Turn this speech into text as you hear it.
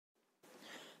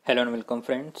Hello and welcome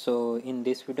friends. So in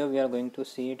this video we are going to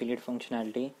see delete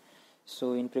functionality.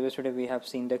 So in previous video we have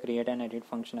seen the create and edit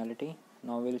functionality.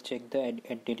 Now we'll check the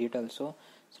delete also.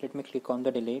 So let me click on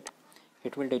the delete.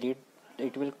 It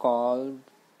will call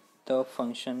the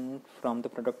function from the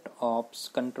product ops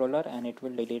controller and it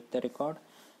will delete the record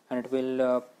and it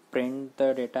will print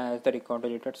the data as the record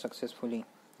deleted successfully.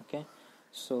 Okay.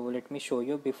 So let me show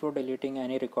you. Before deleting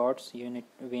any records we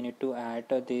need to add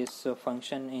this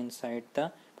function inside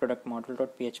the product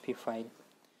model.php file.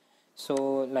 So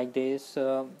like this,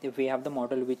 if we have the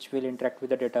model which will interact with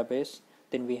the database,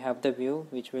 then we have the view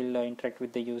which will interact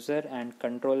with the user, and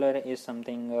controller is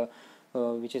something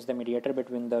which is the mediator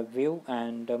between the view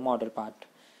and the model part.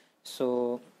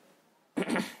 So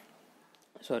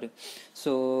sorry,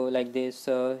 so like this,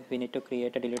 we need to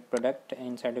create a delete product.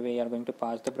 Inside we are going to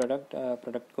pass the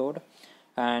product code,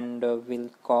 and we'll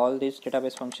call this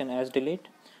database function as delete,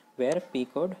 where p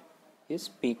code is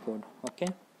p code. Okay,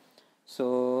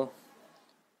 so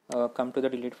come to the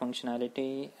delete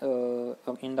functionality.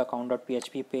 In the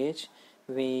account.php page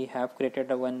we have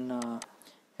created a one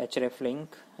href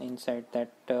link. Inside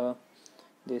that,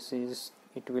 this is,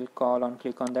 it will call, on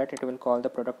click on that, it will call the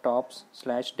product ops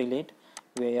 / delete.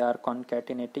 We are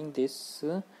concatenating this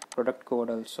product code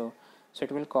also, so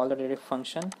it will call the delete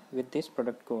function with this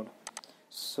product code.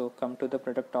 So come to the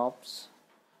product ops,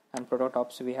 and product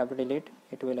ops we have to delete.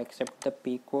 It will accept the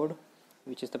p code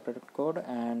which is the product code,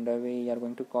 and we are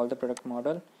going to call the product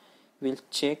model. We'll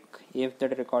check if the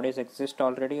record is exist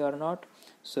already or not.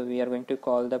 So we are going to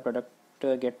call the product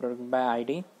get product by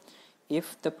id.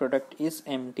 If the product is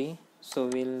empty, so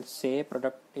we'll say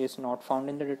product is not found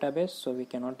in the database, so we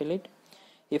cannot delete.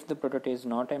 If the product is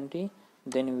not empty,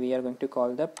 then we are going to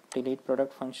call the delete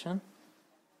product function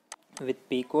with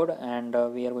p code, and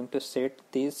we are going to set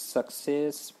this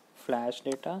success flash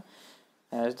data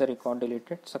as the record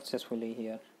deleted successfully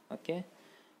here. Okay,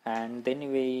 and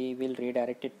then we will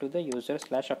redirect it to the user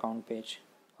 / account page.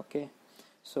 Okay,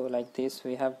 so like this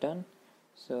we have done.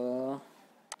 So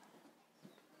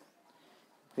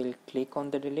we'll click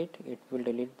on the delete. It will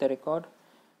delete the record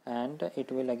and it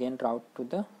will again route to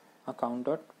the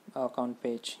account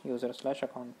page, user /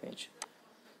 account page.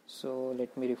 So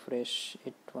let me refresh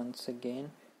it once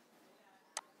again.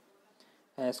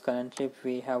 As currently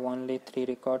we have only 3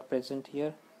 records present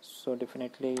here, so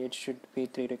definitely it should be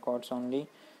 3 records only,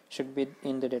 should be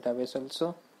in the database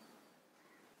also.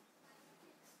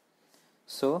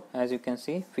 So as you can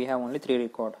see, we have only 3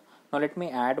 records. Now let me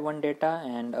add one data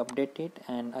and update it,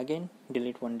 and again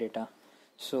delete one data,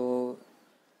 so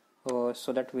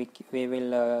that we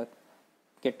will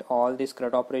get all this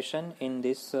CRUD operation in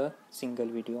this single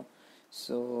video.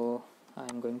 So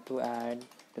I'm going to add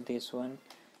this one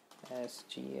as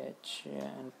gh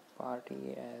and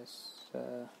party as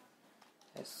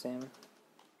sm,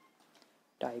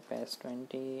 type as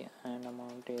 20, and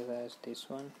amount is as this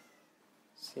one.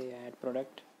 Say add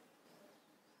product.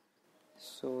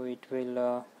 So it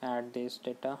will add this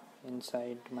data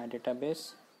inside my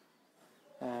database,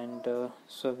 and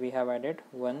so we have added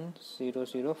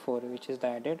 1004, which is the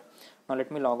added. Now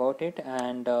let me log out it,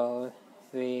 and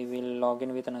we will log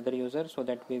in with another user, so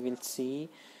that we will see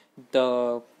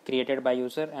the created by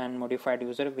user and modified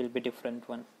user will be different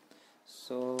one.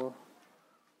 So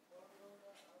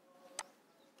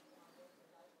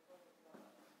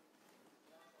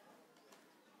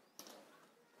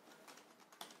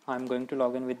I'm going to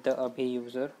log in with the Abhi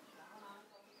user,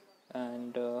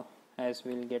 and as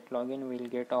we'll get login, we'll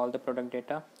get all the product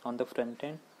data on the front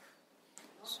end.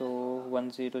 So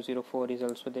 1004 is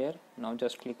also there. Now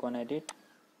just click on edit,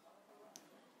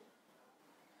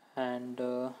 and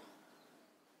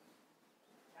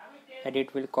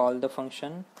edit will call the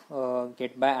function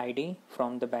get by id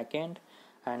from the backend,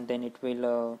 and then it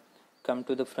will come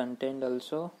to the front end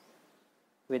also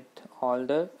with all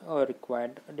the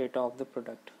required data of the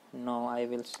product. Now I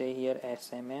will say here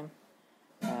smm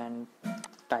and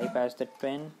type as the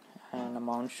pen, and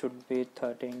amount should be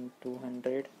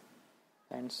 13200,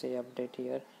 and say update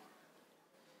here.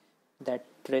 That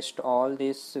rest all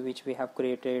this which we have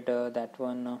created, that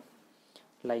one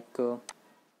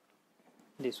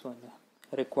this one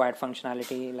required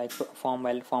functionality like form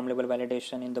level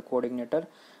validation in the CodeIgniter,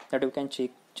 that you can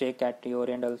check at your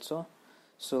end also.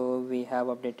 So we have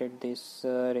updated this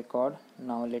record.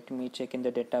 Now let me check in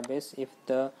the database if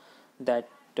that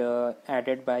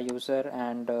added by user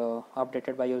and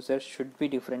updated by user should be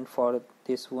different for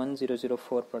this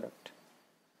 1004 product.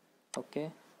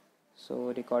 Okay,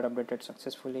 so record updated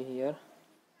successfully here.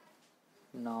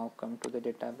 Now come to the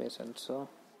database also.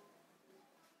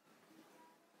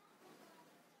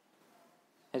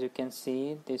 As you can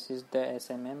see, this is the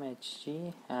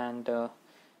smmhg, and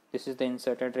this is the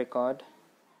inserted record,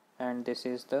 and this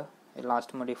is the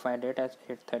last modified date as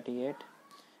 838,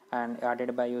 and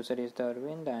added by user is the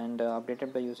Arvind, and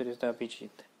updated by user is the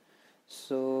Abhijit.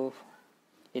 So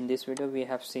in this video we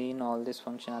have seen all this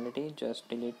functionality. Just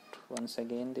delete once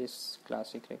again this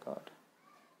classic record.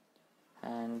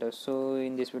 And so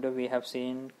in this video we have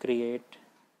seen create,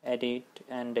 edit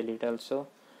and delete also.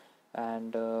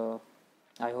 And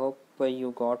I hope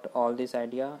you got all this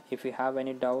idea. If you have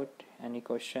any doubt, any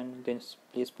question, then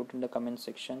please put in the comment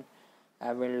section.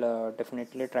 I will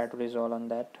definitely try to resolve on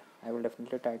that. I will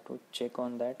definitely try to check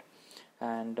on that.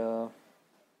 And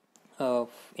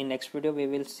in next video we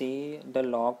will see the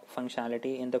log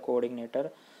functionality in the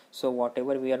CodeIgniter. So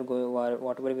whatever we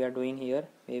are doing here,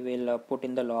 we will put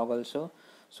in the log also,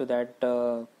 so that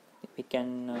we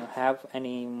can have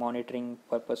any monitoring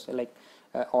purpose, like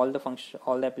all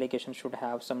the applications should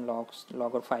have some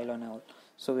logger file and all.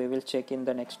 So we will check in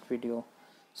the next video.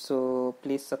 So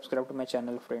please subscribe to my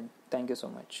channel, friend. Thank you so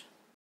much.